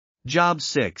Job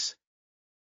 6.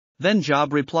 Then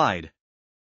Job replied,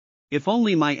 if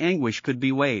only my anguish could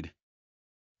be weighed,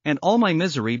 and all my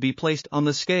misery be placed on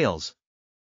the scales,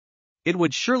 it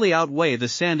would surely outweigh the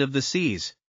sand of the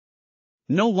seas.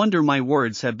 No wonder my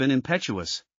words have been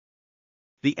impetuous.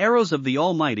 The arrows of the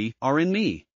Almighty are in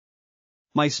me.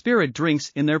 My spirit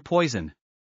drinks in their poison.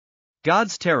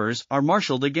 God's terrors are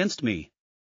marshaled against me.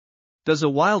 Does a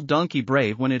wild donkey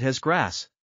bray when it has grass?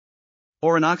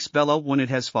 Or an ox bellow when it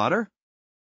has fodder?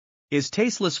 Is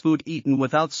tasteless food eaten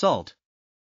without salt?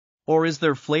 Or is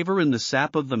there flavor in the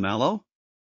sap of the mallow?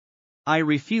 I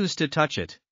refuse to touch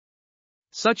it.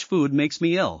 Such food makes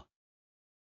me ill.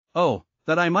 Oh,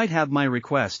 that I might have my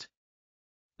request.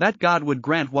 That God would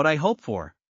grant what I hope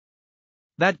for.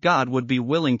 That God would be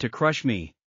willing to crush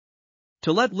me,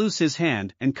 to let loose his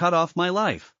hand and cut off my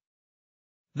life.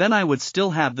 Then I would still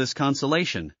have this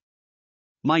consolation,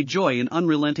 my joy in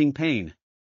unrelenting pain,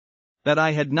 that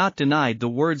I had not denied the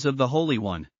words of the Holy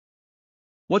One.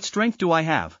 What strength do I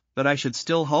have, that I should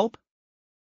still hope?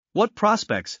 What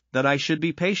prospects, that I should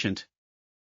be patient?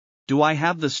 Do I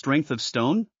have the strength of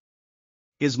stone?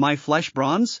 Is my flesh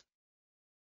bronze?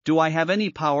 Do I have any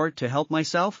power to help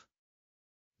myself,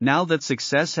 now that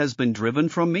success has been driven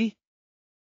from me?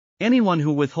 Anyone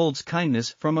who withholds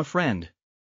kindness from a friend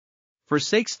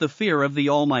forsakes the fear of the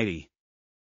Almighty.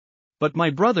 But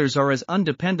my brothers are as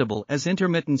undependable as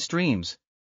intermittent streams,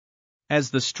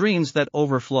 as the streams that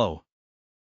overflow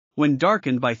when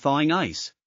darkened by thawing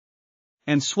ice,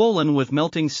 and swollen with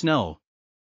melting snow,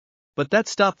 but that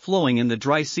stop flowing in the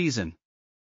dry season,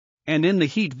 and in the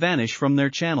heat vanish from their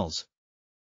channels.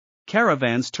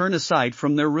 Caravans turn aside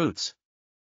from their routes.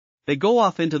 They go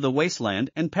off into the wasteland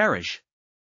and perish.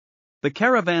 The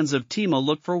caravans of Tema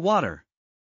look for water.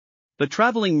 The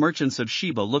traveling merchants of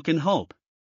Sheba look in hope.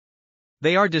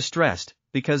 They are distressed,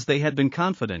 because they had been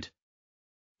confident.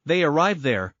 They arrive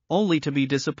there, only to be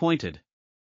disappointed.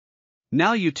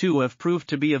 Now you too have proved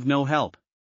to be of no help.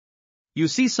 You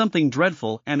see something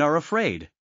dreadful and are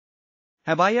afraid.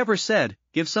 Have I ever said,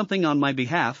 give something on my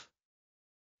behalf?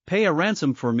 Pay a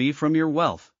ransom for me from your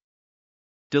wealth.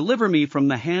 Deliver me from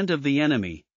the hand of the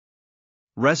enemy.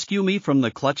 Rescue me from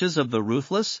the clutches of the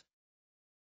ruthless?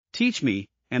 Teach me,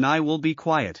 and I will be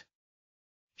quiet.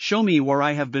 Show me where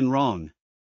I have been wrong.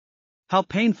 How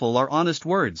painful are honest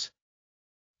words!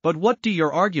 But what do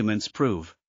your arguments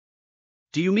prove?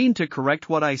 Do you mean to correct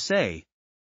what I say,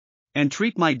 and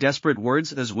treat my desperate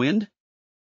words as wind?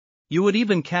 You would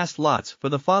even cast lots for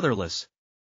the fatherless,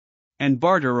 and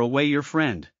barter away your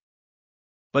friend.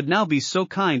 But now be so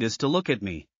kind as to look at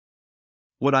me.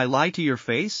 Would I lie to your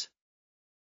face?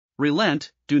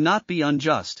 Relent, do not be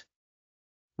unjust.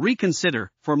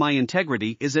 Reconsider, for my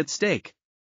integrity is at stake.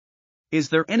 Is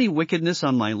there any wickedness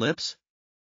on my lips?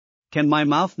 Can my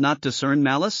mouth not discern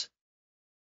malice?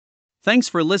 Thanks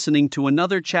for listening to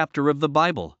another chapter of the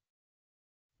Bible.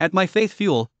 At My Faith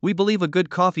Fuel, we believe a good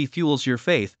coffee fuels your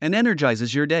faith and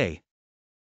energizes your day.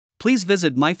 Please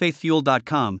visit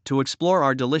myfaithfuel.com to explore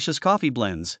our delicious coffee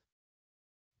blends.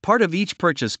 Part of each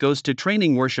purchase goes to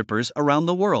training worshipers around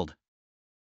the world.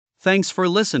 Thanks for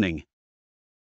listening.